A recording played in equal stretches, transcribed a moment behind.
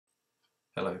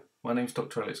Hello, my name is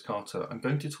Dr. Alex Carter. I'm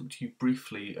going to talk to you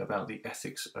briefly about the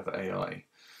ethics of AI.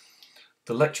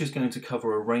 The lecture is going to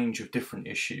cover a range of different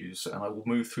issues, and I will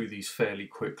move through these fairly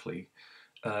quickly.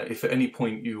 If at any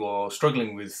point you are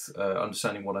struggling with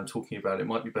understanding what I'm talking about, it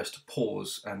might be best to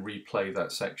pause and replay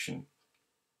that section.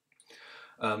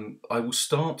 I will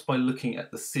start by looking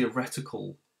at the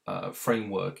theoretical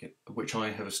framework which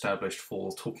I have established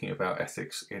for talking about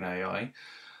ethics in AI.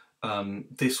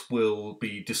 This will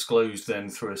be disclosed then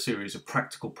through a series of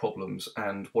practical problems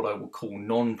and what I will call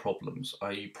non-problems,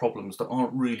 i.e. problems that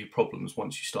aren't really problems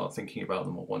once you start thinking about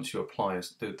them or once you apply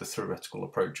the theoretical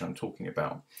approach I'm talking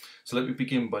about. So let me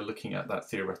begin by looking at that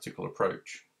theoretical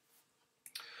approach.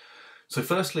 So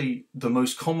firstly, the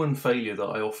most common failure that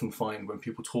I often find when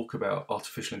people talk about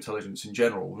artificial intelligence in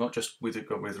general, not just with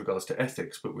regards to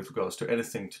ethics, but with regards to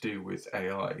anything to do with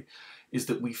AI, is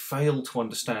that we fail to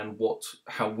understand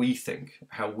how we think,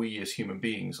 how we as human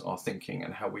beings are thinking,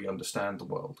 and how we understand the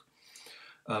world.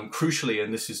 Crucially,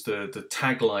 and this is the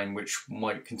tagline which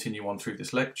might continue on through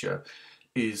this lecture,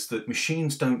 is that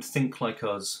machines don't think like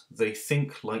us, they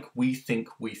think like we think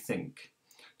we think.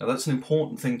 Now that's an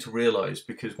important thing to realise,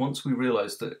 because once we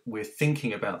realise that we're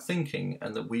thinking about thinking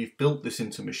and that we've built this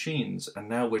into machines and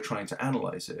now we're trying to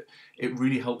analyse it, it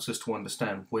really helps us to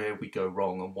understand where we go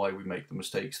wrong and why we make the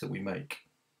mistakes that we make.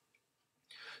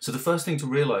 So the first thing to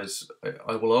realise,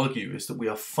 I will argue, is that we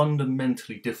are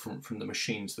fundamentally different from the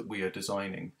machines that we are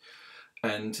designing.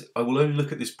 And I will only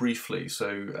look at this briefly,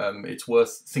 so it's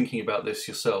worth thinking about this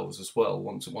yourselves as well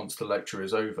once the lecture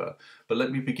is over. But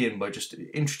let me begin by just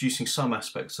introducing some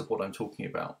aspects of what I'm talking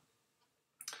about.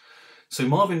 So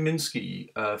Marvin Minsky,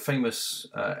 a famous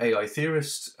AI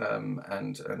theorist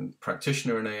and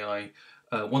practitioner in AI,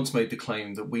 once made the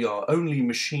claim that we are only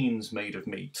machines made of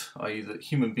meat, i.e. that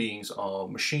human beings are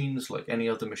machines like any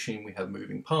other machine. We have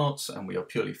moving parts and we are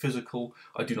purely physical.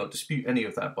 I do not dispute any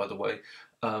of that, by the way.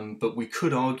 But we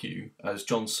could argue, as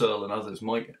John Searle and others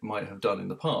might have done in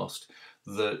the past,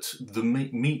 that the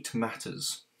meat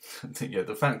matters. Yeah,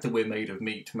 the fact that we're made of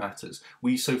meat matters.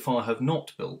 We so far have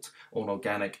not built an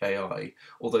organic AI,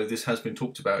 although this has been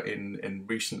talked about in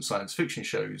recent science fiction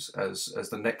shows as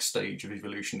the next stage of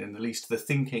evolution, in at least the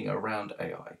thinking around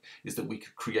AI, is that we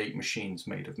could create machines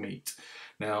made of meat.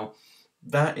 Now,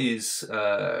 that is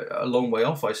a long way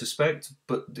off, I suspect,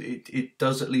 but it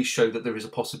does at least show that there is a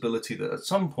possibility that at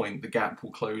some point the gap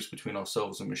will close between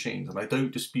ourselves and machines, and I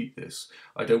don't dispute this.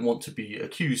 I don't want to be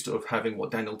accused of having what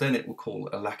Daniel Dennett would call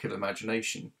a lack of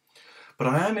imagination. But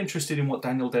I am interested in what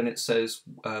Daniel Dennett says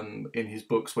in his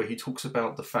books, where he talks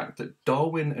about the fact that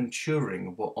Darwin and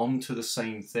Turing were onto the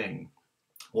same thing,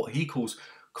 what he calls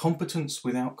competence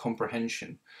without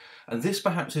comprehension. And this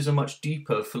perhaps is a much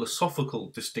deeper philosophical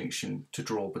distinction to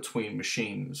draw between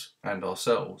machines and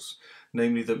ourselves,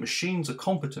 namely that machines are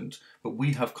competent, but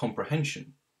we have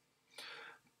comprehension.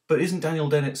 But isn't Daniel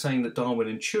Dennett saying that Darwin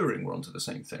and Turing were onto the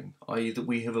same thing, i.e. that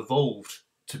we have evolved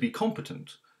to be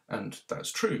competent? And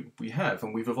that's true, we have,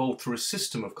 and we've evolved through a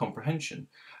system of comprehension.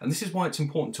 And this is why it's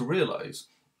important to realise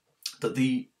that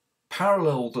the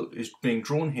parallel that is being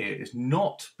drawn here is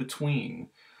not between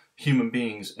human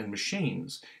beings and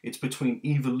machines, it's between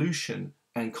evolution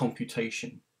and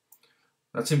computation.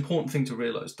 That's an important thing to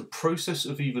realise. The process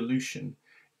of evolution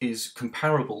is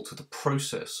comparable to the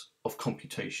process of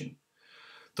computation.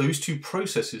 Those two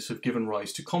processes have given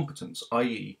rise to competence,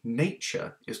 i.e.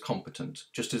 nature is competent,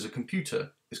 just as a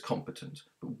computer is competent.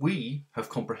 But we have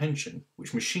comprehension,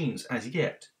 which machines as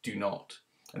yet do not.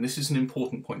 And this is an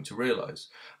important point to realise.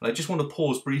 And I just want to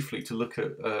pause briefly to look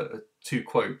at two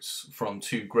quotes from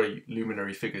two great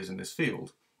luminary figures in this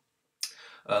field.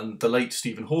 The late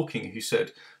Stephen Hawking, who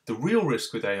said, "The real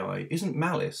risk with AI isn't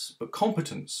malice, but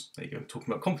competence." There you go,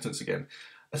 talking about competence again.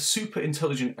 "A super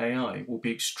intelligent AI will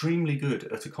be extremely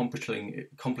good at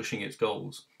accomplishing its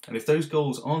goals. And if those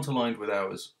goals aren't aligned with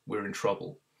ours, we're in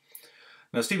trouble."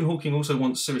 Now, Stephen Hawking also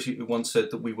once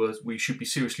said that we should be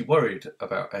seriously worried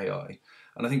about AI.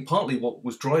 And I think partly what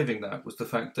was driving that was the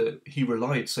fact that he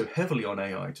relied so heavily on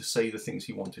AI to say the things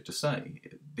he wanted to say.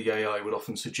 The AI would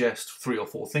often suggest 3 or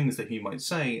 4 things that he might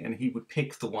say, and he would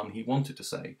pick the one he wanted to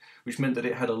say, which meant that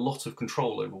it had a lot of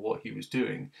control over what he was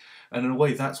doing. And in a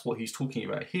way, that's what he's talking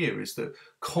about here, is that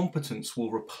competence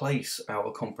will replace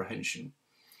our comprehension.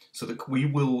 So that we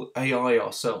will AI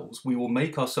ourselves, we will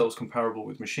make ourselves comparable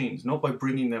with machines, not by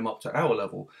bringing them up to our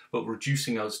level, but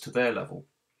reducing us to their level.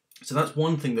 So that's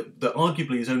one thing that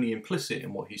arguably is only implicit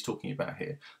in what he's talking about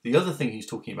here. The other thing he's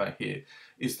talking about here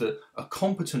is that a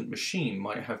competent machine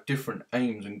might have different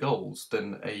aims and goals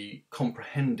than a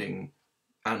comprehending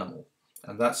animal.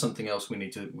 And that's something else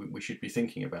we should be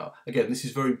thinking about. Again, this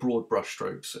is very broad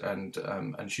brushstrokes,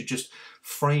 and should just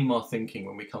frame our thinking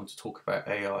when we come to talk about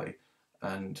AI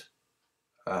and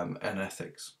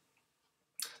ethics.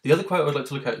 The other quote I'd like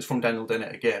to look at is from Daniel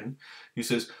Dennett again, who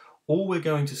says, "All we're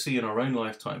going to see in our own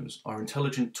lifetimes are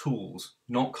intelligent tools,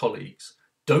 not colleagues.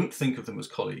 Don't think of them as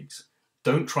colleagues.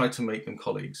 Don't try to make them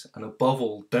colleagues. And above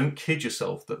all, don't kid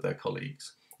yourself that they're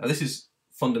colleagues." Now, this is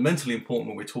fundamentally important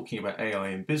when we're talking about AI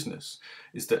in business,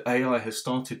 is that AI has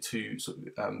started to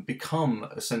become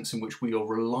a sense in which we are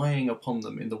relying upon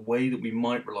them in the way that we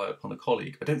might rely upon a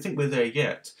colleague. I don't think we're there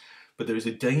yet, but there is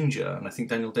a danger, and I think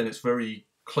Daniel Dennett's very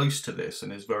close to this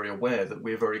and is very aware that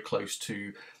we're very close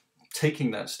to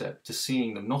taking that step to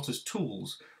seeing them not as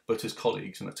tools but as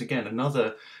colleagues. And that's again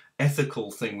another ethical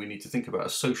thing we need to think about, a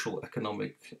social,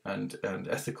 economic and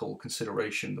ethical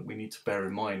consideration that we need to bear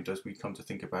in mind as we come to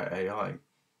think about AI.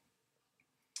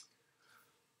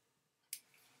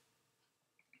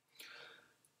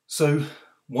 So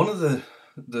one of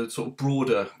the sort of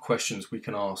broader questions we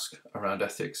can ask around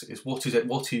ethics is what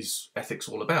is ethics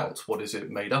all about? What is it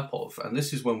made up of? And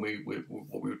this is when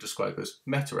what we would describe as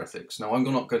meta-ethics. Now, I'm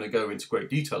not going to go into great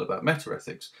detail about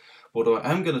meta-ethics. What I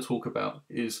am going to talk about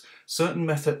is certain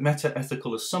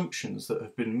meta-ethical assumptions that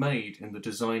have been made in the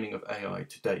designing of AI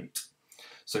to date.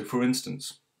 So, for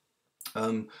instance,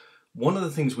 one of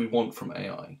the things we want from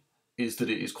AI is that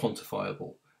it is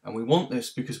quantifiable. And we want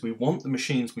this because we want the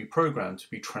machines we program to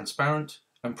be transparent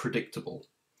and predictable.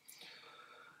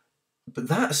 But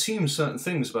that assumes certain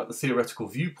things about the theoretical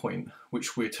viewpoint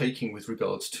which we're taking with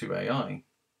regards to AI.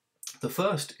 The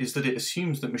first is that it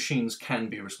assumes that machines can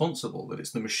be responsible, that it's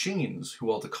the machines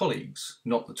who are the colleagues,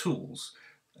 not the tools.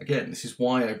 Again, this is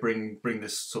why I bring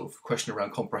this sort of question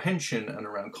around comprehension and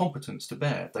around competence to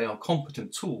bear. They are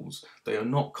competent tools, they are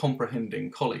not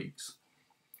comprehending colleagues.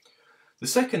 The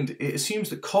second, it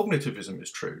assumes that cognitivism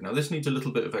is true. Now, this needs a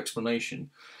little bit of explanation.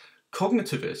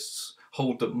 Cognitivists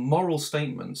hold that moral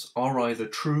statements are either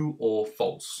true or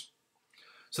false.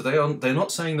 So they're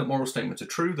not saying that moral statements are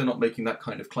true, they're not making that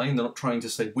kind of claim, they're not trying to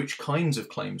say which kinds of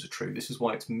claims are true. This is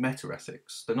why it's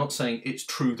meta-ethics. They're not saying it's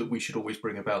true that we should always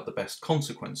bring about the best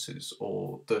consequences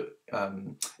or that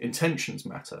intentions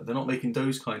matter. They're not making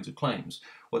those kinds of claims.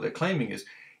 What they're claiming is,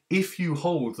 if you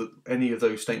hold that any of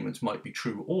those statements might be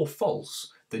true or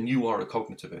false, then you are a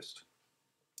cognitivist.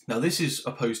 Now, this is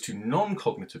opposed to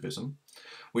non-cognitivism,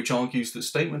 which argues that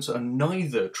statements are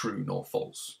neither true nor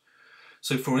false.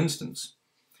 So, for instance,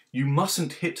 "You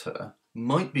mustn't hit her"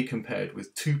 might be compared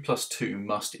with 2 + 2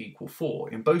 must equal 4.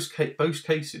 In both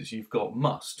cases, you've got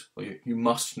must, or you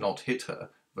must not hit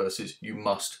her, versus you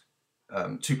must,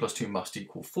 2 + 2 must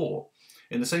equal 4.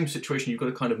 In the same situation, you've got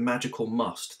a kind of magical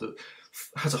must that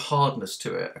has a hardness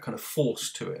to it, a kind of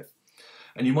force to it.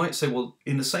 And you might say, well,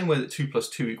 in the same way that 2 +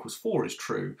 2 = 4 is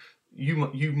true,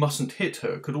 you mustn't hit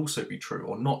her could also be true,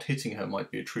 or not hitting her might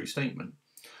be a true statement.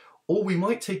 Or we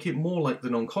might take it more like the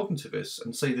non-cognitivists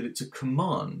and say that it's a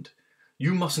command.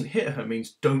 You mustn't hit her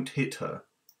means don't hit her,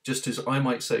 just as I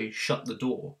might say shut the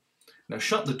door. Now,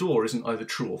 shut the door isn't either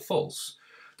true or false.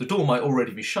 The door might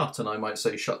already be shut and I might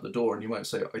say shut the door and you might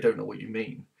say I don't know what you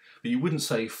mean. But you wouldn't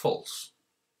say false.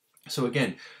 So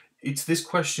again, it's this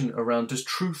question around, does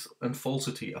truth and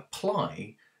falsity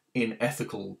apply in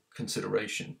ethical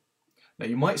consideration? Now,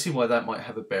 you might see why that might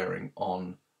have a bearing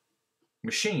on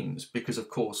machines, because of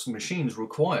course machines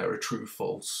require a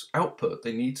true-false output.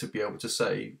 They need to be able to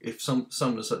say if some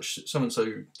and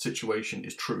so situation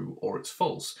is true or it's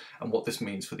false, and what this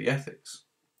means for the ethics.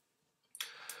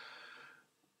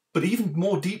 But even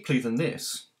more deeply than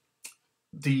this,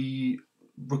 the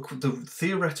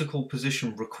theoretical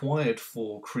position required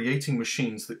for creating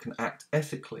machines that can act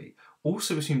ethically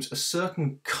also assumes a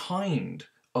certain kind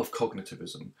of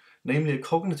cognitivism, namely a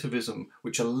cognitivism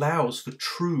which allows for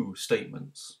true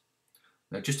statements.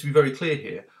 Now, just to be very clear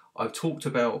here, I've talked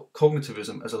about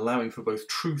cognitivism as allowing for both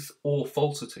truth or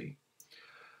falsity.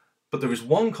 But there is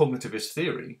one cognitivist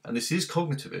theory, and this is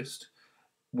cognitivist,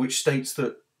 which states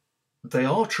that they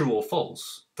are true or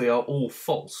false, they are all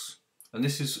false. And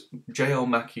this is J.L.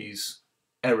 Mackie's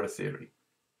error theory.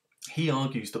 He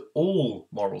argues that all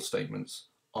moral statements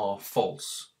are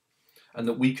false, and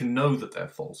that we can know that they're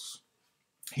false.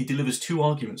 He delivers two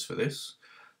arguments for this.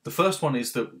 The first one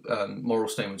is that moral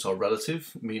statements are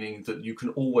relative, meaning that you can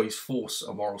always force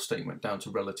a moral statement down to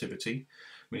relativity,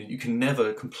 meaning you can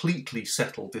never completely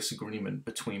settle disagreement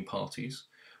between parties,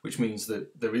 which means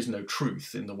that there is no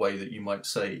truth in the way that you might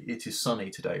say it is sunny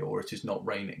today or it is not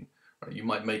raining. Right? You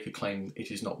might make a claim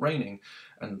it is not raining,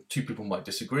 and two people might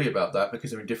disagree about that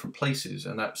because they're in different places,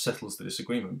 and that settles the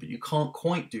disagreement. But you can't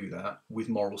quite do that with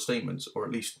moral statements, or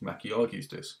at least Mackie argues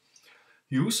this.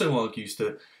 He also argues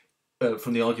that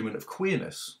from the argument of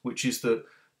queerness, which is that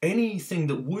anything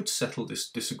that would settle this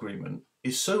disagreement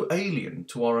is so alien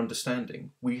to our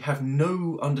understanding. We have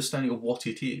no understanding of what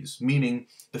it is, meaning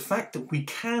the fact that we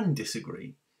can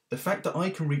disagree, the fact that I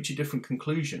can reach a different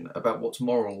conclusion about what's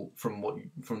moral from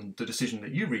the decision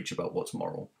that you reach about what's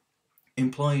moral,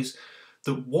 implies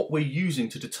that what we're using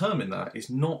to determine that is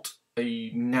not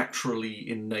a naturally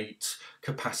innate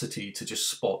capacity to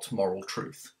just spot moral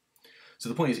truth. So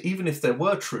the point is, even if there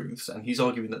were truths, and he's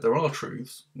arguing that there are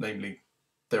truths, namely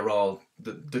there are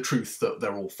the truth that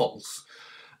they're all false,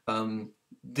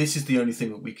 this is the only thing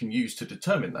that we can use to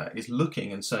determine that, is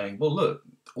looking and saying, well, look,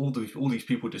 all these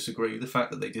people disagree. The fact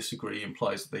that they disagree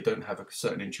implies that they don't have a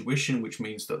certain intuition, which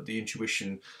means that the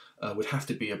intuition would have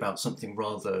to be about something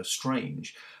rather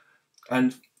strange.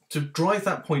 And to drive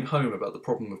that point home about the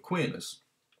problem of queerness,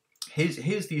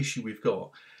 here's the issue we've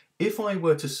got. If I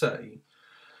were to say,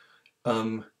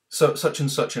 so such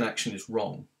and such an action is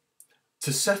wrong,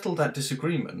 to settle that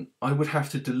disagreement, I would have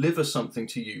to deliver something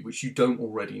to you which you don't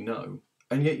already know,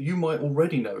 and yet you might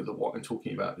already know that what I'm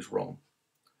talking about is wrong.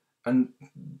 And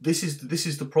this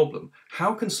is the problem.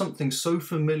 How can something so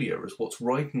familiar as what's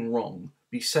right and wrong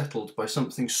be settled by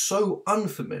something so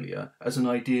unfamiliar as an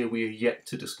idea we are yet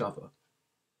to discover?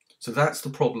 So that's the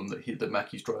problem that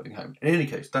Mackie's driving home. In any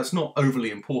case, that's not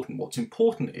overly important. What's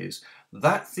important is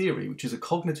that theory, which is a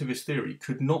cognitivist theory,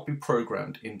 could not be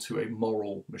programmed into a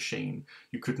moral machine.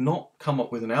 You could not come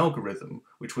up with an algorithm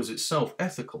which was itself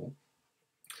ethical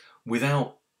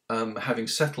without having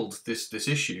settled this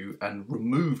issue and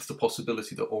removed the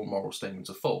possibility that all moral statements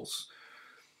are false.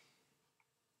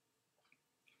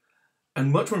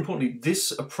 And much more importantly,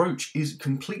 this approach is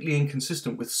completely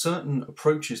inconsistent with certain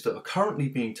approaches that are currently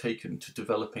being taken to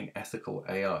developing ethical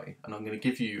AI. And I'm going to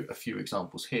give you a few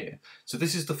examples here. So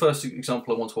this is the first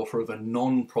example I want to offer of a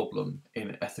non-problem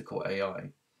in ethical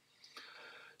AI.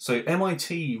 So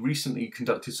MIT recently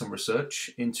conducted some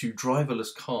research into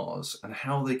driverless cars and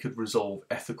how they could resolve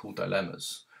ethical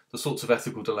dilemmas. The sorts of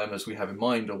ethical dilemmas we have in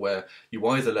mind are where you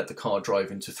either let the car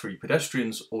drive into 3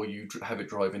 pedestrians or you have it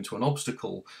drive into an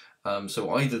obstacle.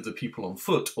 So either the people on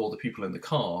foot or the people in the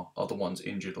car are the ones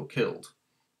injured or killed.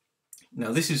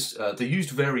 Now this is, they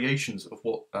used variations of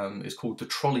what is called the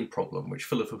trolley problem, which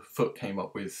Philip Foot came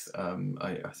up with,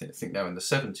 I think now in the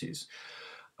 70s.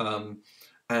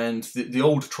 And the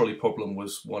old trolley problem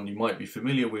was one you might be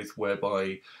familiar with,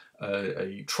 whereby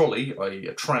a trolley,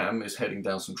 a tram, is heading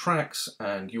down some tracks,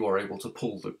 and you are able to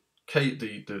pull the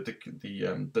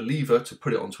lever to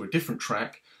put it onto a different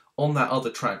track. On that other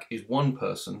track is one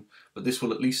person, but this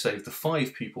will at least save the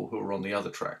 5 people who are on the other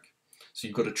track. So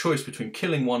you've got a choice between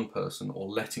killing one person or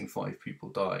letting 5 people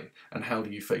die. And how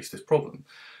do you face this problem?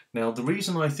 Now, the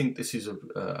reason I think this is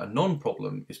a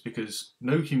non-problem is because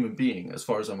no human being, as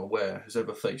far as I'm aware, has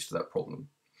ever faced that problem.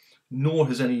 Nor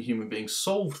has any human being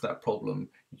solved that problem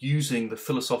using the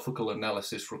philosophical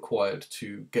analysis required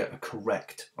to get a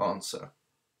correct answer.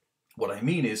 What I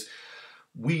mean is,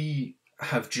 we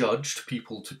have judged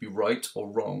people to be right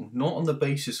or wrong, not on the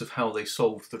basis of how they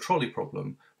solved the trolley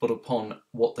problem, but upon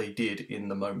what they did in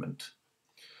the moment.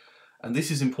 And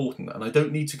this is important, and I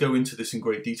don't need to go into this in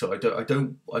great detail. I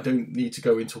don't need to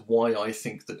go into why I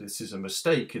think that this is a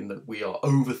mistake, in that we are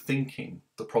overthinking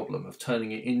the problem, of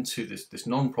turning it into this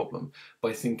non-problem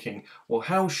by thinking, well,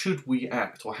 how should we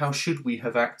act, or how should we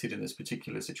have acted in this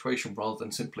particular situation, rather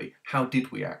than simply, how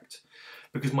did we act?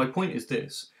 Because my point is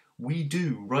this: we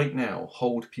do right now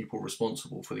hold people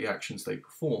responsible for the actions they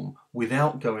perform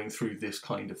without going through this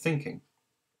kind of thinking.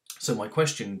 So my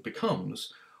question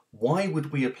becomes, why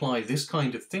would we apply this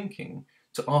kind of thinking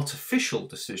to artificial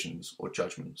decisions or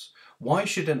judgments? Why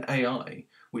should an AI,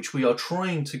 which we are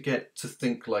trying to get to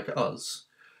think like us,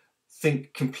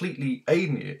 think completely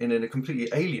alien, in a completely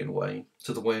alien way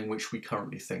to the way in which we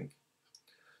currently think?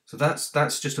 So that's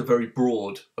just a very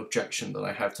broad objection that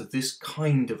I have to this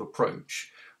kind of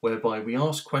approach, whereby we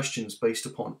ask questions based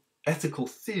upon ethical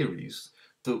theories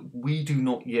that we do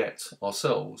not yet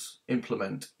ourselves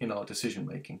implement in our decision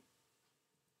making.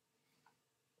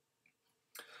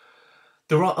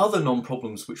 There are other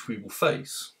non-problems which we will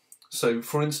face. So,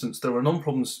 for instance, there are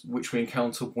non-problems which we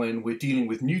encounter when we're dealing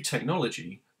with new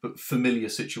technology but familiar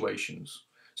situations.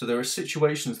 So there are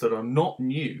situations that are not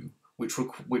new, which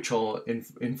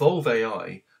involve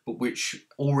AI, but which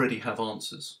already have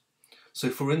answers. So,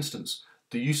 for instance,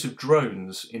 the use of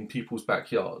drones in people's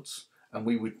backyards, and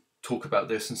we would talk about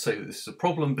this and say that this is a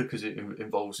problem because it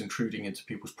involves intruding into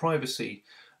people's privacy.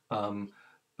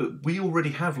 But we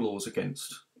already have laws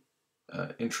against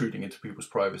intruding into people's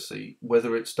privacy,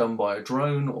 whether it's done by a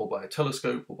drone or by a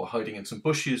telescope or by hiding in some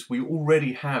bushes. We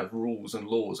already have rules and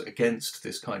laws against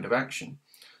this kind of action.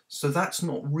 So that's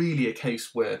not really a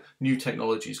case where new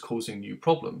technology is causing new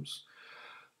problems.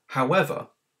 However,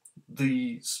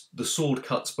 the sword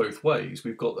cuts both ways.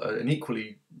 We've got an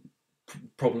equally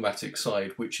problematic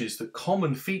side, which is that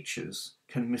common features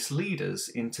can mislead us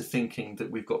into thinking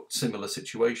that we've got similar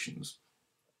situations.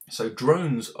 So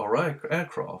drones are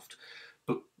aircraft,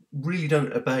 but really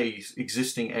don't obey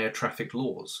existing air traffic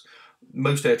laws.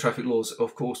 Most air traffic laws,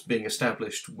 of course, being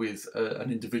established with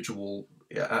an individual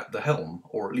at the helm,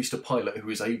 or at least a pilot who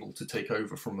is able to take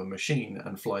over from a machine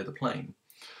and fly the plane.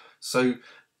 So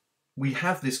we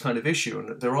have this kind of issue,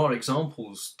 and there are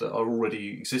examples that are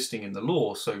already existing in the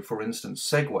law. So, for instance,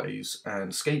 segways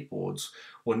and skateboards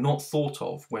were not thought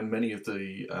of when many of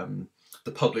the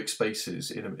public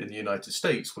spaces in the United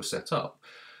States were set up.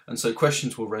 And so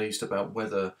questions were raised about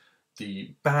whether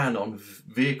the ban on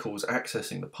vehicles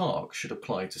accessing the park should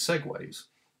apply to segways.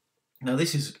 Now,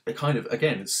 this is a kind of,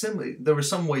 again, it's similar. There are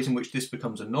some ways in which this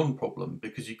becomes a non-problem,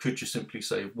 because you could just simply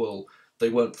say, well, they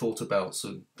weren't thought about,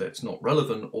 so that's not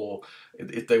relevant, or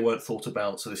if they weren't thought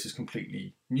about, so this is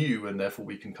completely new, and therefore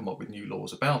we can come up with new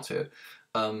laws about it.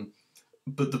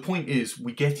 But the point is,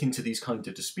 we get into these kinds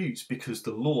of disputes because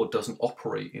the law doesn't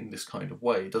operate in this kind of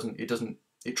way.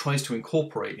 It tries to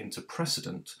incorporate into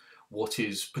precedent what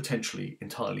is potentially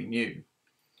entirely new.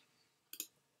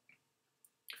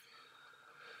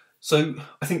 So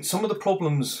I think some of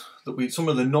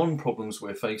the non-problems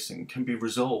we're facing can be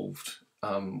resolved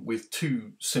with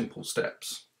two simple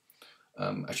steps.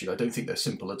 Actually, I don't think they're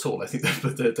simple at all. I think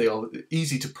they are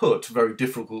easy to put, very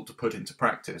difficult to put into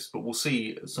practice, but we'll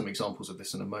see some examples of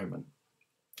this in a moment.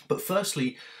 But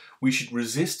firstly, we should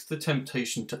resist the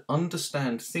temptation to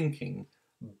understand thinking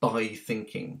by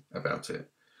thinking about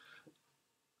it.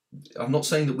 I'm not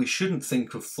saying that we shouldn't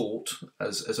think of thought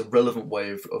as a relevant way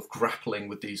of grappling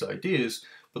with these ideas,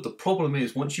 but the problem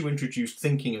is, once you introduce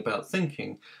thinking about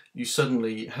thinking, you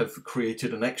suddenly have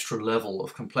created an extra level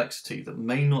of complexity that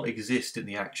may not exist in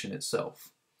the action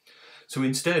itself. So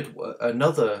instead,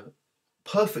 another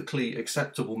perfectly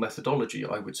acceptable methodology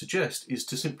I would suggest is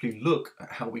to simply look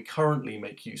at how we currently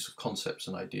make use of concepts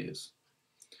and ideas.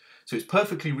 So it's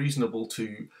perfectly reasonable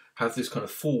to have this kind of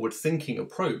forward-thinking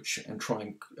approach and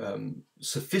try and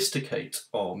sophisticate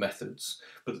our methods,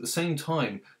 but at the same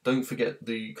time, don't forget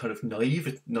the kind of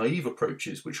naive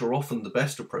approaches, which are often the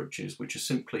best approaches, which are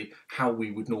simply how we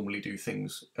would normally do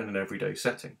things in an everyday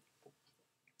setting.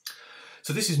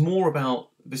 So this is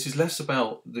less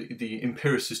about the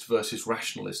empiricist versus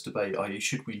rationalist debate, i.e.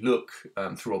 should we look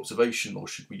through observation, or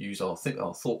should we use our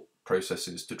thought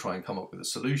processes to try and come up with a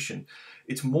solution.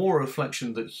 It's more a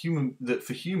reflection that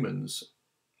for humans,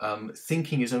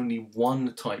 thinking is only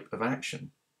one type of action.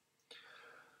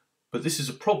 But this is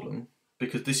a problem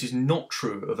because this is not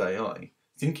true of AI.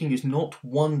 Thinking is not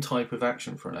one type of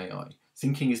action for an AI.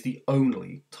 Thinking is the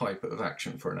only type of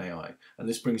action for an AI. And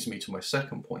this brings me to my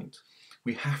second point.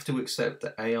 We have to accept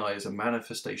that AI is a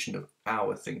manifestation of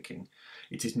our thinking.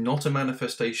 It is not a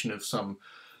manifestation of some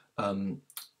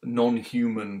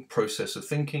non-human process of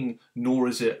thinking, nor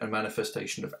is it a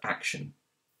manifestation of action,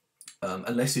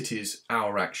 unless it is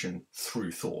our action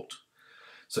through thought.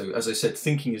 So as I said,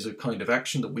 thinking is a kind of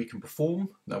action that we can perform.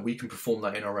 Now we can perform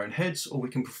that in our own heads, or we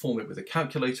can perform it with a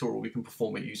calculator, or we can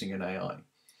perform it using an AI.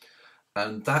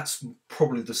 And that's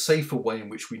probably the safer way in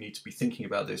which we need to be thinking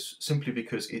about this, simply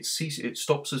because it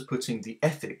stops us putting the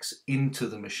ethics into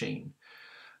the machine.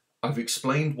 I've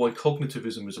explained why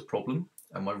cognitivism is a problem,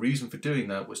 and my reason for doing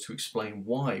that was to explain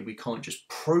why we can't just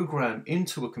program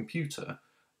into a computer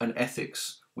an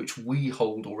ethics which we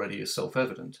hold already as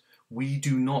self-evident. We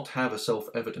do not have a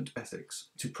self-evident ethics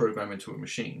to program into a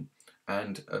machine.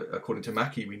 And according to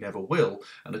Mackie, we never will.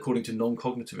 And according to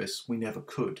non-cognitivists, we never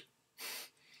could.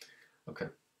 Okay.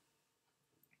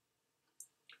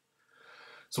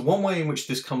 So one way in which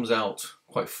this comes out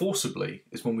quite forcibly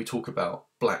is when we talk about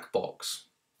black box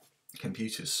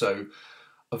computers. So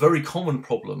a very common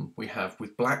problem we have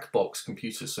with black box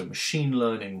computers, so machine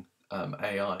learning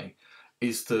AI,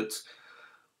 is that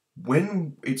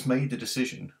when it's made the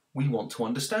decision, we want to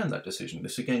understand that decision.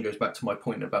 This again goes back to my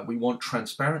point about we want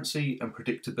transparency and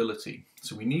predictability.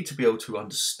 So we need to be able to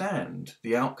understand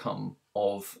the outcome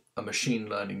of a machine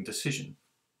learning decision.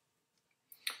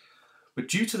 But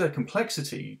due to their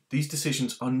complexity, these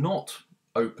decisions are not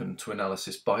open to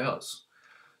analysis by us.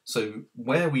 So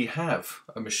where we have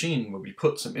a machine where we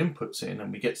put some inputs in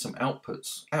and we get some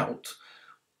outputs out,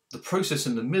 the process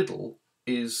in the middle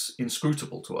is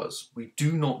inscrutable to us. We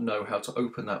do not know how to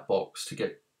open that box to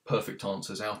get perfect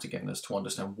answers out again, as to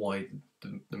understand why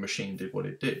the machine did what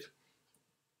it did.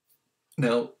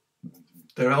 Now,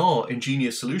 there are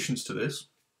ingenious solutions to this.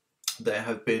 There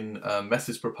have been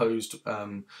methods proposed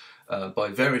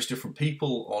by various different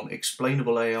people on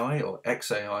explainable AI or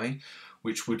XAI,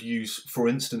 which would use, for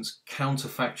instance,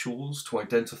 counterfactuals to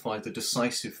identify the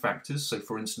decisive factors. So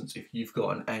for instance, if you've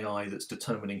got an AI that's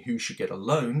determining who should get a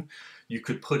loan, you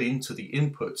could put into the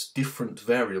inputs different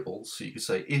variables. So you could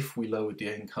say, if we lowered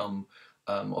the income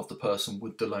of the person,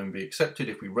 would the loan be accepted?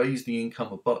 If we raised the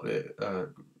income above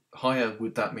higher,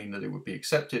 would that mean that it would be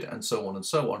accepted? And so on and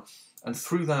so on. And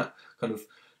through that kind of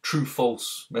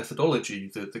true-false methodology,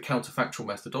 the counterfactual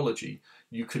methodology,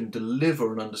 you can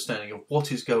deliver an understanding of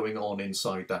what is going on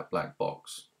inside that black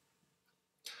box.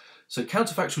 So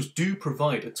counterfactuals do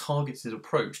provide a targeted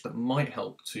approach that might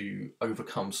help to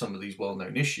overcome some of these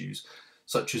well-known issues,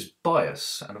 such as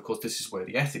bias, and of course this is where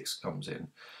the ethics comes in.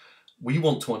 We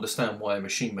want to understand why a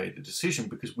machine made the decision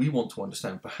because we want to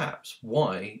understand perhaps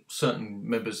why certain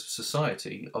members of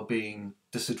society are being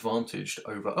disadvantaged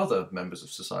over other members of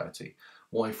society.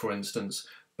 Why, for instance,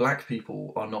 black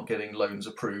people are not getting loans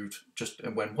approved just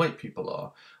when white people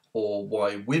are, or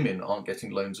why women aren't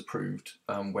getting loans approved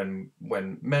when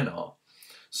men are.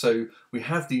 So we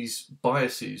have these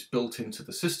biases built into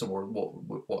the system, or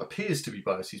what appears to be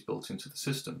biases built into the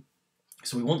system.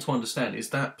 So we want to understand,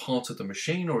 is that part of the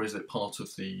machine or is it part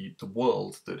of the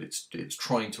world that it's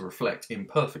trying to reflect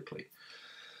imperfectly?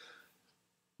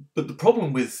 But the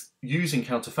problem with using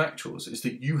counterfactuals is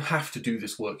that you have to do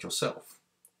this work yourself.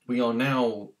 We are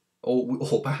now,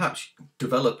 or perhaps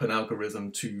develop an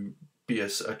algorithm to be a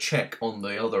check on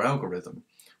the other algorithm.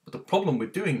 But the problem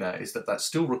with doing that is that that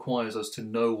still requires us to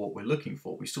know what we're looking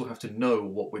for. We still have to know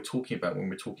what we're talking about when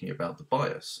we're talking about the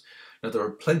bias. Now, there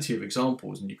are plenty of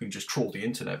examples, and you can just trawl the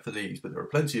internet for these, but there are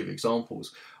plenty of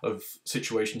examples of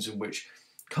situations in which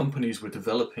companies were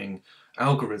developing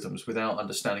algorithms without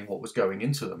understanding what was going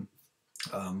into them.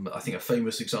 I think a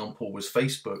famous example was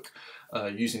Facebook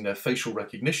using their facial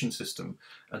recognition system,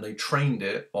 and they trained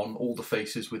it on all the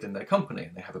faces within their company.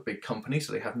 And they have a big company,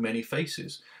 so they have many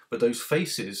faces, but those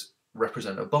faces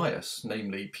represent a bias,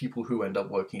 namely people who end up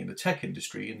working in the tech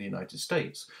industry in the United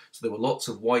States. So there were lots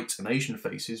of white and Asian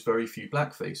faces, very few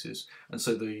black faces, and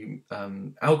so the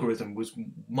algorithm was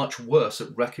much worse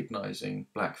at recognizing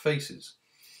black faces.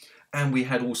 And we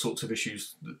had all sorts of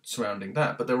issues surrounding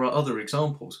that, but there are other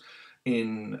examples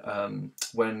in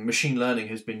when machine learning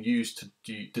has been used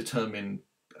to determine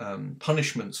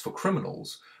punishments for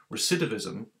criminals.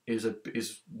 Recidivism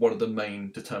is one of the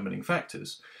main determining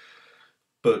factors.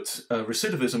 But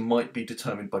recidivism might be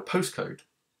determined by postcode.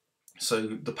 So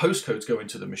the postcodes go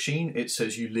into the machine. It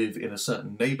says you live in a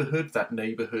certain neighborhood. That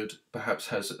neighborhood perhaps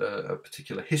has a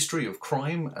particular history of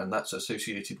crime, and that's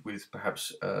associated with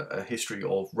perhaps a history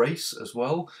of race as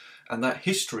well. And that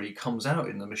history comes out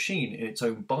in the machine in its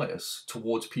own bias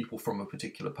towards people from a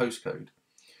particular postcode.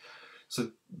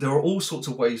 So there are all sorts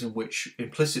of ways in which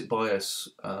implicit bias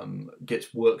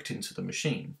gets worked into the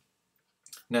machine.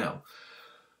 Now,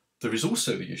 there is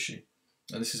also the issue,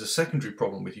 and this is a secondary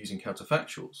problem with using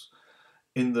counterfactuals,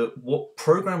 in that what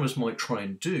programmers might try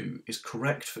and do is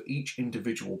correct for each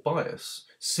individual bias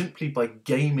simply by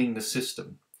gaming the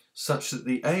system, such that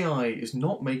the AI is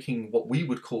not making what we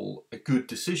would call a good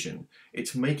decision,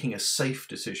 it's making a safe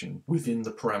decision within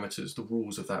the parameters, the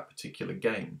rules of that particular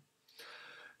game.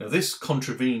 Now this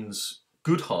contravenes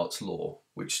Goodhart's law,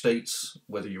 which states,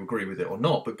 whether you agree with it or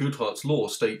not, but Goodhart's law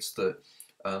states that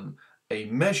a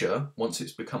measure, once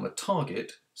it's become a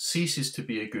target, ceases to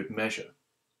be a good measure.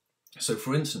 So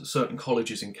for instance, certain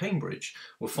colleges in Cambridge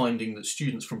were finding that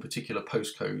students from particular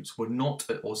postcodes were not,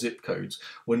 or zip codes,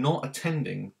 were not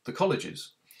attending the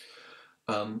colleges.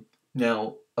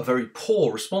 Now, a very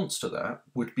poor response to that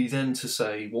would be then to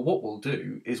say, well, what we'll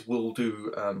do is we'll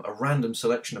do a random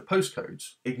selection of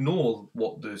postcodes, ignore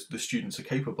what the students are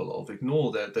capable of,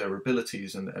 ignore their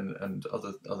abilities and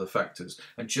other factors,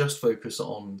 and just focus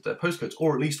on their postcodes,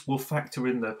 or at least we'll factor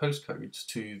in their postcodes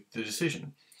to the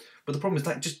decision. But the problem is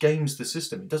that just games the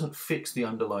system. It doesn't fix the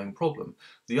underlying problem.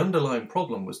 The underlying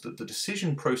problem was that the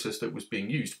decision process that was being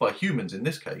used, by humans in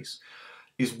this case,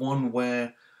 is one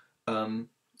where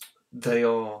they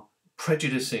are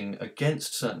prejudicing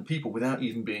against certain people without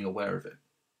even being aware of it.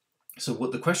 So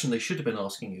what the question they should have been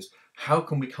asking is, how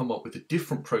can we come up with a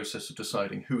different process of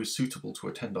deciding who is suitable to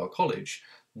attend our college,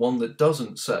 one that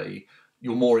doesn't say,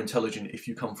 you're more intelligent if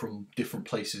you come from different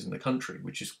places in the country,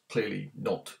 which is clearly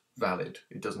not valid.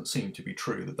 It doesn't seem to be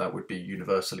true that that would be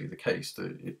universally the case,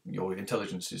 that your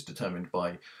intelligence is determined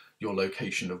by your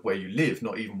location of where you live,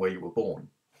 not even where you were born.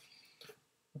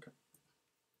 Okay.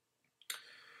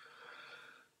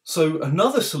 So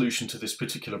another solution to this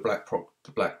particular black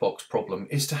box problem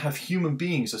is to have human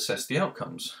beings assess the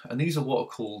outcomes, and these are what are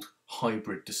called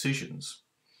hybrid decisions.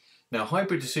 Now,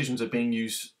 hybrid decisions are being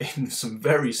used in some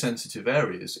very sensitive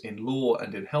areas in law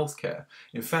and in healthcare.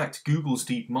 In fact, Google's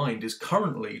DeepMind is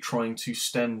currently trying to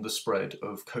stem the spread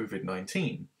of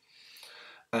COVID-19.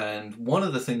 And one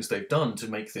of the things they've done to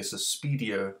make this a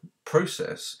speedier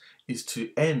process is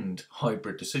to end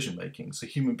hybrid decision making. So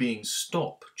human beings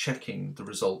stop checking the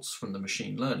results from the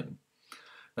machine learning.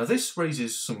 Now, this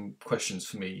raises some questions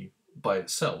for me by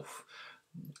itself.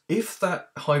 If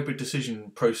that hybrid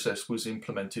decision process was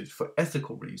implemented for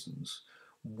ethical reasons,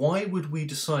 why would we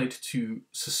decide to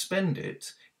suspend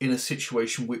it in a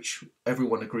situation which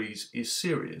everyone agrees is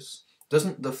serious?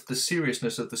 Doesn't the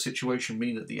seriousness of the situation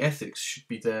mean that the ethics should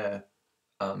be there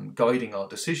guiding our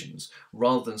decisions,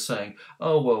 rather than saying,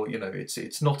 oh, well, you know,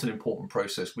 it's not an important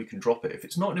process, we can drop it. If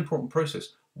it's not an important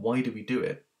process, why do we do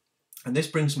it? And this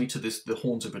brings me to the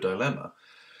horns of a dilemma.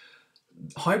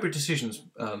 Hybrid decisions,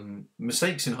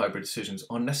 mistakes in hybrid decisions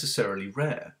are necessarily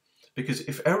rare, because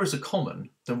if errors are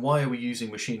common, then why are we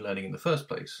using machine learning in the first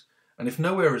place? And if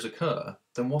no errors occur,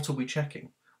 then what are we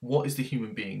checking? What is the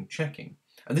human being checking?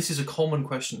 And this is a common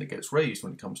question that gets raised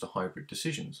when it comes to hybrid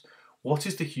decisions. What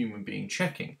is the human being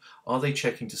checking? Are they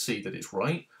checking to see that it's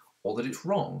right or that it's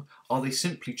wrong? Are they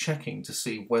simply checking to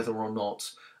see whether or not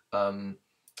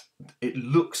it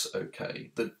looks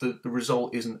okay, that the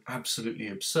result isn't absolutely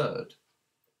absurd?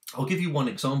 I'll give you one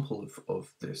example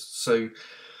of this. So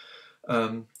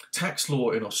tax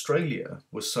law in Australia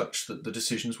was such that the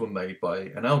decisions were made by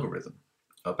an algorithm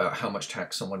about how much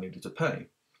tax someone needed to pay.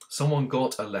 Someone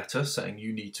got a letter saying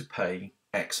you need to pay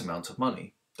X amount of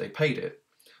money. They paid it.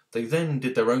 They then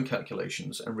did their own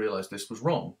calculations and realised this was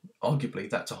wrong. Arguably,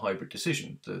 that's a hybrid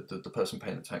decision. The person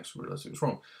paying the tax realised it was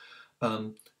wrong.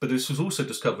 But this was also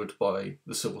discovered by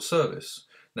the civil service.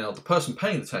 Now, the person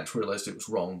paying the tax realised it was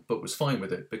wrong, but was fine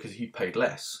with it because he paid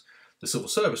less. The civil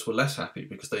service were less happy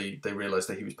because they realised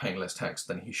that he was paying less tax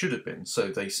than he should have been. So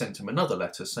they sent him another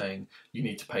letter saying, you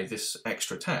need to pay this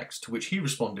extra tax, to which he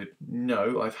responded,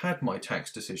 no, I've had my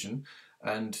tax decision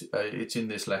and it's in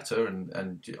this letter,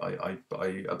 and I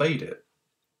obeyed it.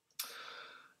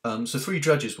 So 3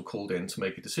 judges were called in to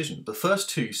make a decision. The first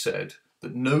 2 said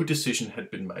that no decision had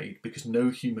been made because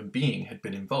no human being had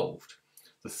been involved.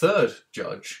 The third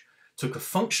judge took a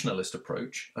functionalist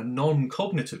approach, a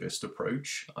non-cognitivist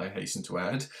approach, I hasten to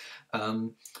add,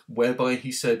 whereby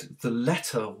he said the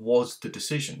letter was the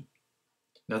decision.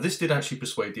 Now, this did actually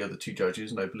persuade the other 2 judges,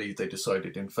 and I believe they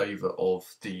decided in favour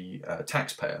of the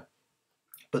taxpayer.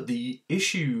 But the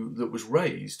issue that was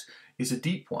raised is a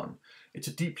deep one. It's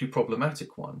a deeply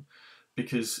problematic one,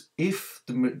 because if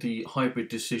the hybrid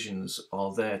decisions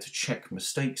are there to check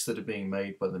mistakes that are being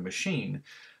made by the machine,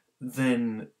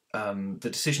 then the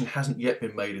decision hasn't yet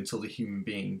been made until the human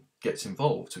being gets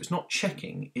involved. So it's not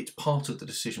checking, it's part of the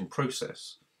decision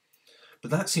process.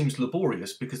 But that seems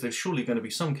laborious, because there's surely going to be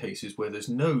some cases where there's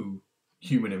no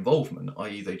human involvement,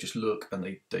 i.e. they just look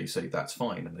and they say that's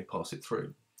fine and they pass it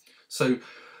through. So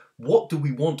what do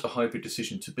we want a hybrid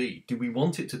decision to be? Do we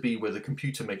want it to be where the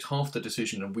computer makes half the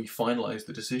decision and we finalise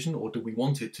the decision, or do we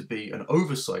want it to be an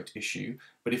oversight issue?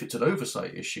 But if it's an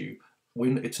oversight issue,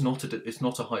 when it's not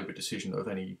a hybrid decision of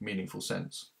any meaningful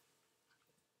sense.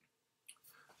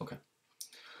 Okay.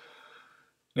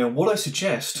 Now, what I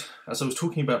suggest, as I was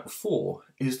talking about before,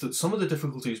 is that some of the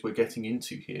difficulties we're getting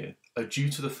into here are due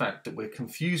to the fact that we're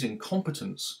confusing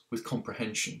competence with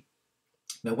comprehension.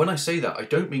 Now, when I say that, I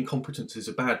don't mean competence is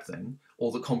a bad thing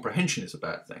or that comprehension is a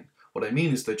bad thing. What I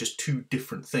mean is they're just 2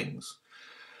 different things.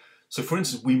 So, for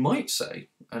instance, we might say,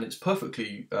 and it's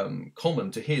perfectly common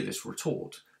to hear this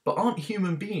retort, but aren't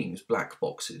human beings black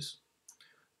boxes?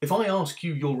 If I ask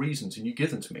you your reasons and you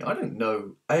give them to me, I don't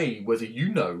know, A, whether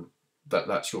you know that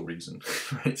that's your reason.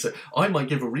 Right? So I might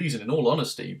give a reason in all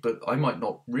honesty, but I might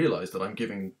not realise that I'm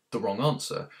giving the wrong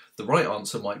answer. The right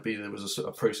answer might be there was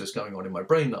a process going on in my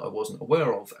brain that I wasn't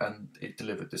aware of, and it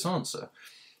delivered this answer.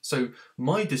 So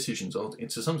my decisions are, in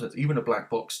some sense, even a black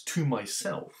box to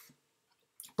myself.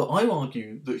 But I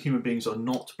argue that human beings are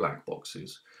not black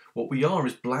boxes. What we are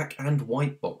is black and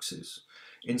white boxes,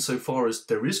 insofar as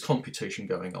there is computation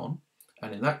going on,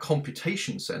 and in that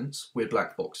computation sense, we're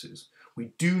black boxes.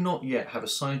 We do not yet have a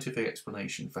scientific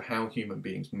explanation for how human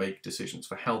beings make decisions,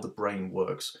 for how the brain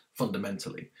works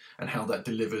fundamentally, and how that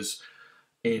delivers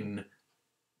in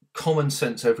common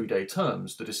sense everyday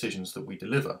terms the decisions that we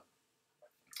deliver.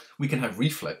 We can have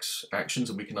reflex actions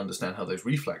and we can understand how those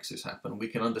reflexes happen. We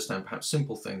can understand perhaps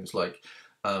simple things like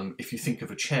if you think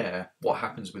of a chair, what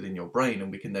happens within your brain,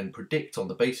 and we can then predict on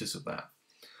the basis of that.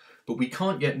 But we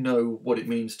can't yet know what it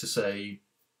means to say,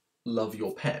 love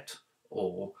your pet,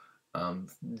 or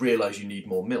realize you need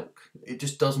more milk. It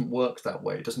just doesn't work that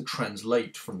way. It doesn't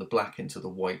translate from the black into the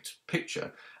white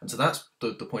picture. And so that's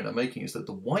the point I'm making, is that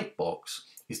the white box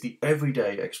is the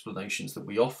everyday explanations that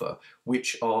we offer,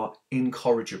 which are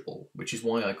incorrigible, which is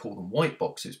why I call them white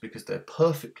boxes, because they're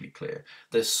perfectly clear.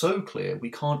 They're so clear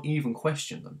we can't even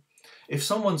question them. If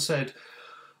someone said,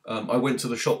 I went to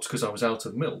the shops because I was out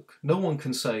of milk, no one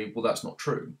can say, well, that's not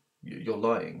true, you're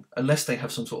lying, unless they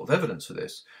have some sort of evidence for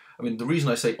this. I mean, the reason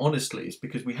I say honestly is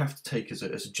because we have to take as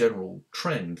a general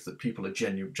trend that people are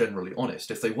generally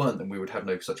honest. If they weren't, then we would have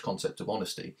no such concept of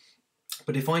honesty.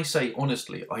 But if I say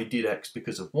honestly, I did X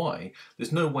because of Y,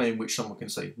 there's no way in which someone can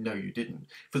say, no, you didn't.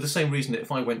 For the same reason that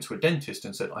if I went to a dentist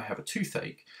and said, I have a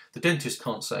toothache, the dentist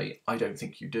can't say, I don't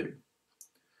think you do.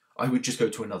 I would just go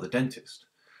to another dentist.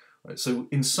 Right? So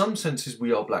in some senses,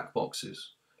 we are black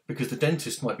boxes, because the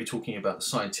dentist might be talking about the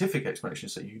scientific explanation,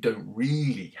 so you don't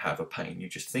really have a pain, you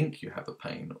just think you have a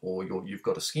pain, or you've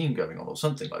got a scheme going on, or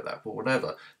something like that, but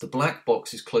whatever. The black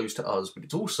box is closed to us, but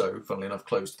it's also, funnily enough,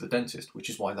 closed to the dentist, which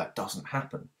is why that doesn't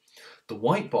happen. The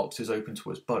white box is open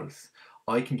to us both.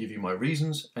 I can give you my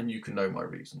reasons, and you can know my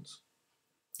reasons.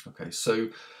 Okay, so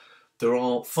there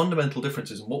are fundamental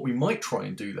differences, and what we might try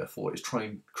and do, therefore, is try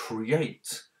and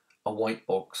create a white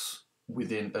box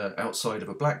within outside of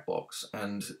a black box,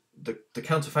 and the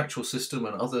counterfactual system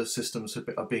and other systems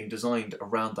are being designed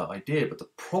around that idea. But the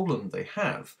problem they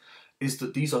have is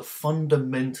that these are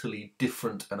fundamentally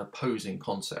different and opposing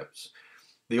concepts.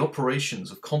 The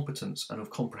operations of competence and of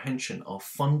comprehension are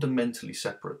fundamentally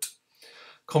separate.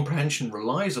 Comprehension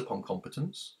relies upon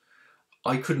competence.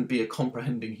 I couldn't be a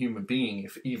comprehending human being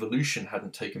if evolution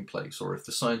hadn't taken place, or if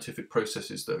the scientific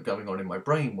processes that are going on in my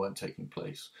brain weren't taking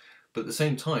place. But at the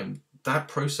same time, that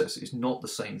process is not the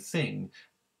same thing,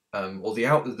 or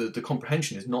the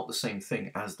comprehension is not the same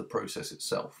thing as the process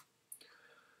itself.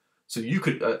 So you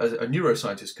could, a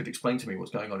neuroscientist could explain to me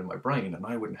what's going on in my brain, and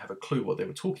I wouldn't have a clue what they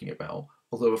were talking about,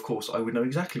 although of course I would know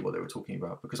exactly what they were talking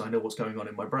about because I know what's going on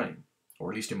in my brain, or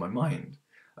at least in my mind.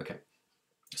 Okay,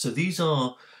 so these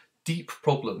are deep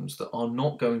problems that are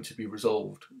not going to be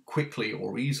resolved quickly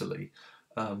or easily,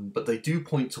 but they do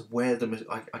point to where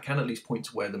I can at least point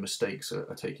to where the mistakes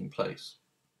are taking place.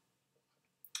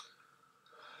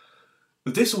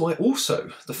 But this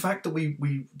also, the fact that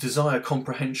we desire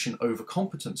comprehension over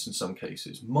competence in some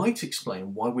cases might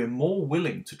explain why we're more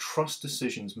willing to trust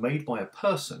decisions made by a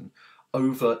person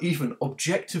over even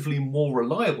objectively more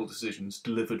reliable decisions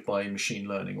delivered by machine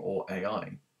learning or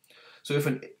AI. So if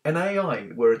an AI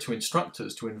were to instruct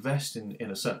us to invest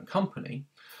in a certain company,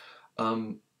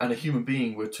 and a human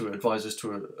being were to advise us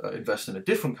to invest in a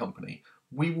different company,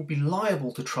 we will be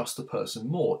liable to trust the person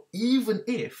more, even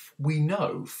if we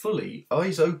know fully,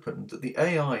 eyes open, that the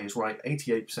AI is right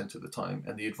 88% of the time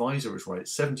and the advisor is right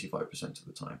 75% of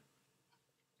the time.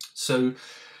 So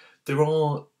there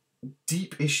are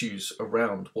deep issues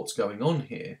around what's going on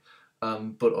here.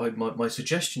 But my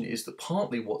suggestion is that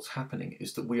partly what's happening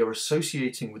is that we are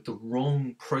associating with the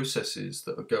wrong processes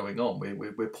that are going on.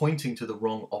 We're pointing to the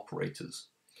wrong operators.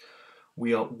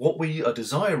 What we are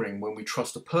desiring when we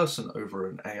trust a person over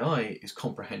an AI is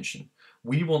comprehension.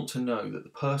 We want to know that the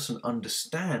person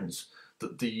understands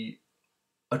that the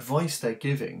advice they're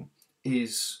giving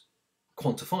is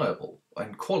quantifiable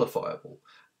and qualifiable,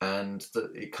 and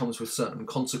that it comes with certain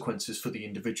consequences for the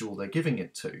individual they're giving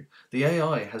it to. The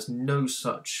AI has no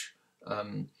such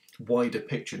wider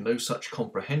picture, no such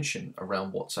comprehension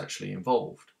around what's actually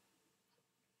involved.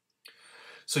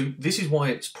 So this is why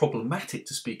it's problematic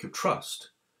to speak of trust,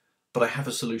 but I have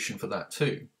a solution for that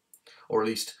too. Or at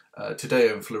least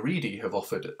Tadeo and Floridi have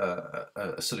offered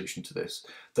a solution to this.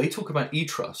 They talk about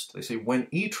e-trust. They say when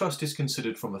e-trust is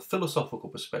considered from a philosophical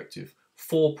perspective,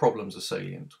 4 problems are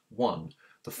salient. 1,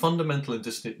 the fundamental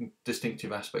and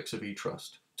distinctive aspects of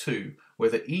e-trust. 2,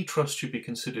 whether e-trust should be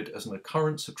considered as an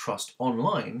occurrence of trust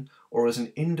online or as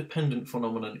an independent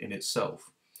phenomenon in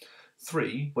itself.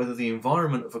 3, whether the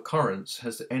environment of occurrence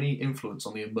has any influence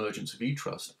on the emergence of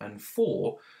e-trust. And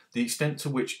 4, the extent to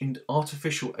which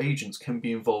artificial agents can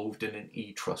be involved in an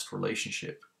e-trust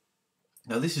relationship.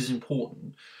 Now this is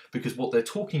important because what they're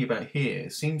talking about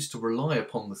here seems to rely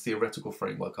upon the theoretical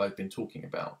framework I've been talking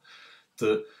about.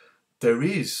 That there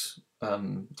is,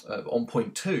 on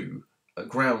point 2,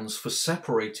 grounds for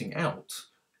separating out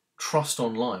trust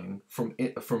online from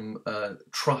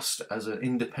trust as an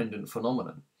independent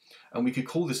phenomenon. And we could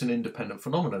call this an independent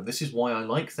phenomenon. This is why I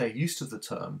like their use of the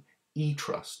term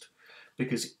e-trust,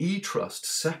 because e-trust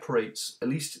separates, at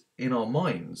least in our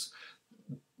minds,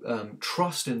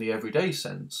 trust in the everyday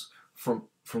sense from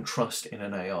trust in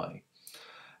an AI.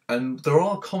 And there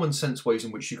are common sense ways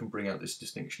in which you can bring out this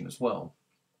distinction as well.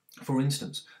 For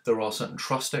instance, there are certain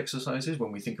trust exercises.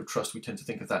 When we think of trust, we tend to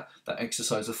think of that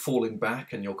exercise of falling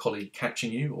back and your colleague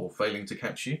catching you or failing to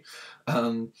catch you,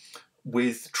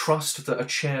 with trust that a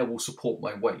chair will support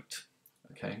my weight.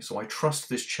 Okay, so I trust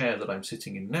this chair that I'm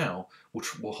sitting in now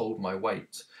will hold my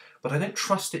weight, but I don't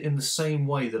trust it in the same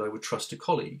way that I would trust a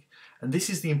colleague. And this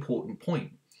is the important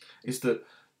point, is that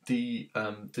the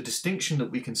distinction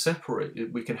that we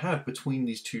can have between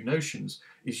these two notions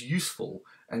is useful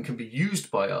and can be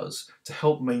used by us to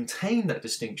help maintain that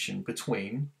distinction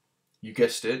between, you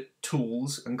guessed it,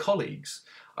 tools and colleagues.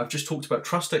 I've just talked about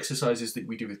trust exercises that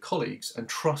we do with colleagues and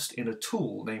trust in a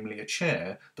tool, namely a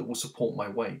chair, that will support my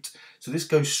weight. So this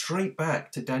goes straight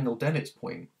back to Daniel Dennett's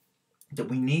point that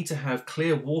we need to have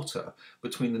clear water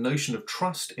between the notion of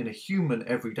trust in a human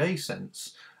everyday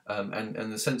sense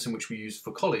and the sense in which we use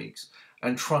for colleagues,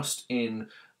 and trust in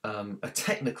a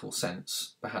technical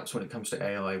sense, perhaps when it comes to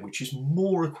AI, which is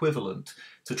more equivalent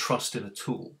to trust in a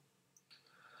tool.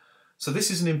 So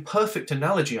this is an imperfect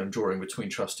analogy I'm drawing between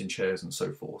trust in chairs and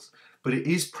so forth, but it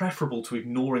is preferable to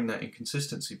ignoring that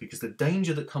inconsistency, because the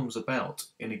danger that comes about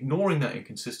in ignoring that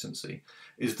inconsistency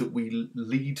is that we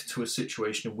lead to a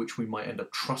situation in which we might end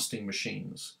up trusting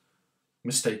machines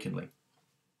mistakenly.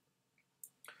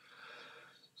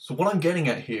 So what I'm getting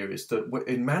at here is that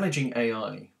in managing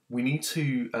AI, we need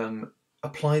to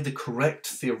apply the correct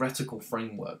theoretical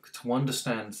framework to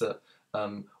understand that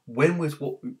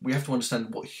we have to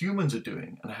understand what humans are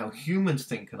doing and how humans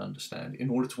think and understand in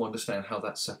order to understand how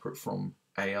that's separate from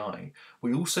AI.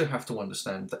 We also have to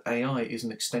understand that AI is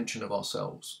an extension of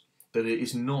ourselves, that it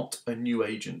is not a new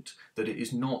agent, that it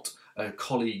is not a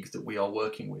colleague that we are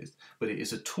working with, but it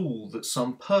is a tool that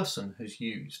some person has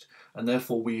used. And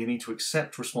therefore we need to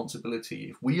accept responsibility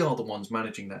if we are the ones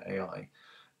managing that AI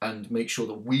and make sure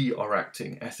that we are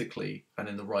acting ethically and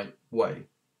in the right way.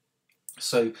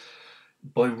 So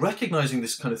by recognizing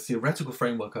this kind of theoretical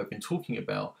framework I've been talking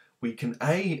about, we can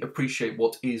appreciate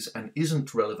what is and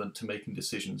isn't relevant to making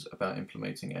decisions about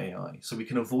implementing AI. So we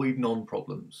can avoid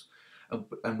non-problems.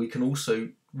 And we can also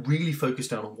really focus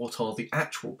down on what are the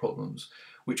actual problems,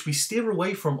 which we steer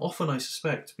away from often, I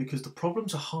suspect, because the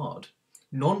problems are hard.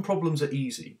 Non-problems are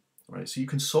easy, right? So you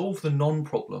can solve the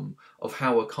non-problem of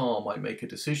how a car might make a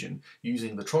decision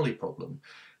using the trolley problem.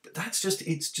 But that's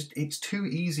it's too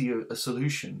easy a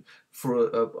solution for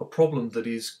a problem that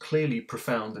is clearly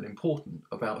profound and important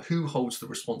about who holds the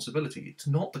responsibility. It's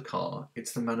not the car,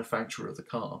 it's the manufacturer of the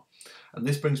car. And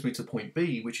this brings me to point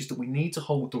B, which is that we need to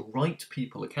hold the right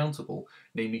people accountable,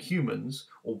 namely humans,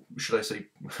 or should I say,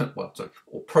 well, sorry,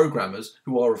 or programmers,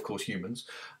 who are of course humans,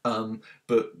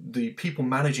 but the people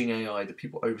managing AI, the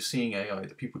people overseeing AI,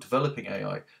 the people developing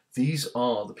AI, these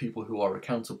are the people who are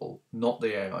accountable, not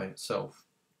the AI itself.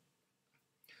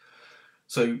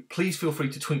 So please feel free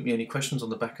to tweet me any questions on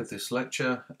the back of this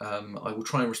lecture. I will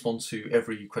try and respond to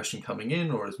every question coming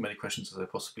in, or as many questions as I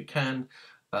possibly can.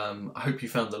 I hope you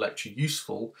found the lecture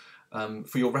useful.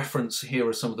 For your reference, here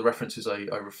are some of the references I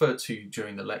referred to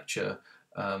during the lecture.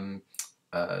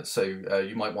 So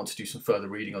you might want to do some further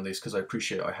reading on this, because I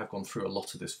appreciate I have gone through a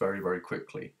lot of this very, very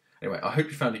quickly. Anyway, I hope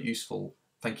you found it useful.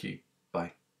 Thank you.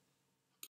 Bye.